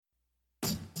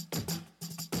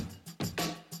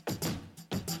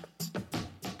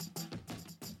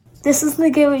This is the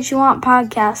Get What You Want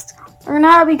podcast. Learn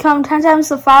how to become 10 times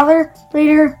the father,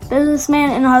 leader,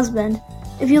 businessman, and husband.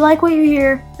 If you like what you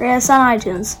hear, rate us on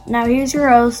iTunes. Now here's your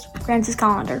host, Francis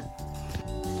Collender.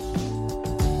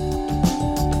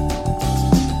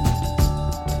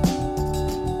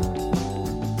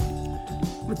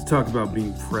 Let's talk about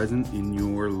being present in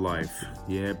your life.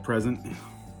 Yeah, present.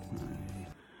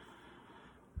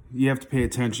 You have to pay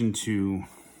attention to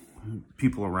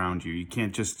people around you. You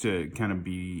can't just kind of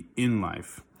be in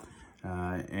life.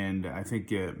 And I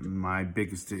think my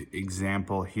biggest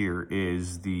example here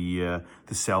is the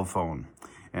cell phone.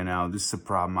 And now this is a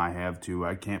problem I have too.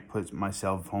 I can't put my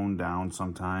cell phone down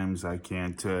sometimes. I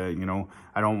can't, I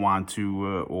don't want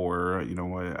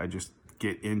to, I just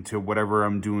get into whatever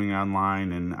I'm doing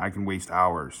online and I can waste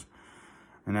hours.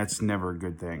 And that's never a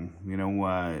good thing,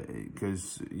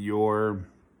 because you're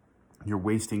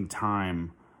wasting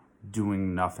time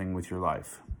doing nothing with your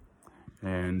life.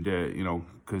 And,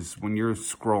 because when you're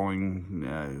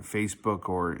scrolling Facebook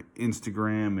or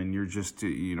Instagram and you're just,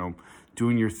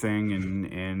 doing your thing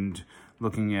and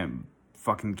looking at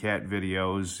fucking cat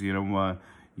videos,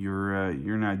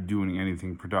 you're not doing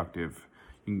anything productive.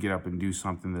 You can get up and do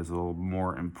something that's a little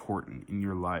more important in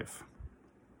your life.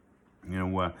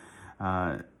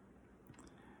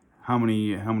 How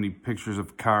many pictures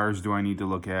of cars do I need to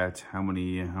look at? How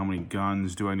many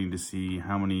guns do I need to see?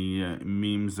 How many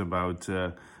memes about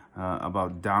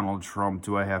Donald Trump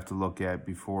do I have to look at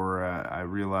before I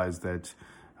realize that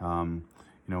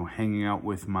hanging out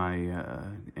with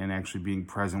and actually being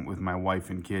present with my wife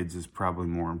and kids is probably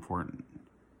more important.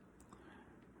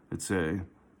 It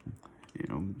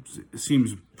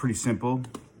seems pretty simple,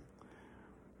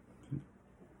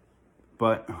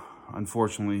 but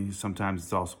unfortunately, sometimes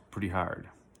it's also pretty hard.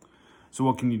 So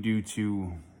what can you do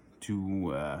to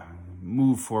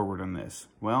move forward on this?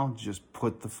 Well, just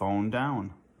put the phone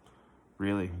down.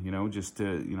 Really,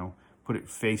 put it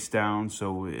face down.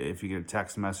 So if you get a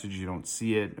text message, you don't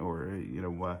see it, or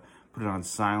put it on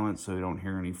silent so you don't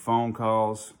hear any phone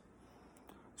calls.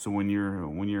 So when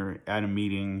you're at a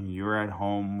meeting, you're at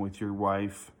home with your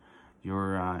wife,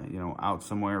 you're out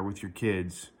somewhere with your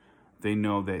kids. They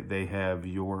know that they have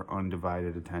your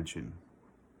undivided attention.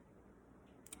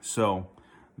 So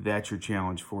that's your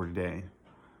challenge for today.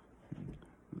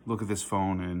 Look at this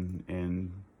phone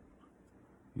and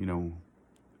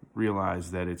realize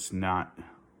that it's not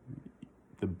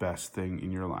the best thing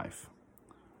in your life.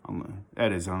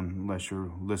 That is, unless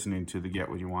you're listening to the Get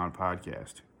What You Want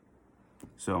podcast.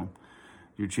 So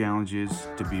your challenge is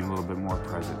to be a little bit more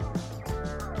present.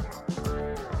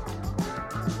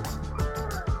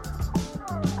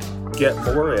 Get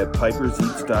more at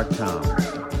piperseats.com.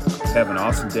 Have an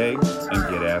awesome day and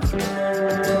get after it.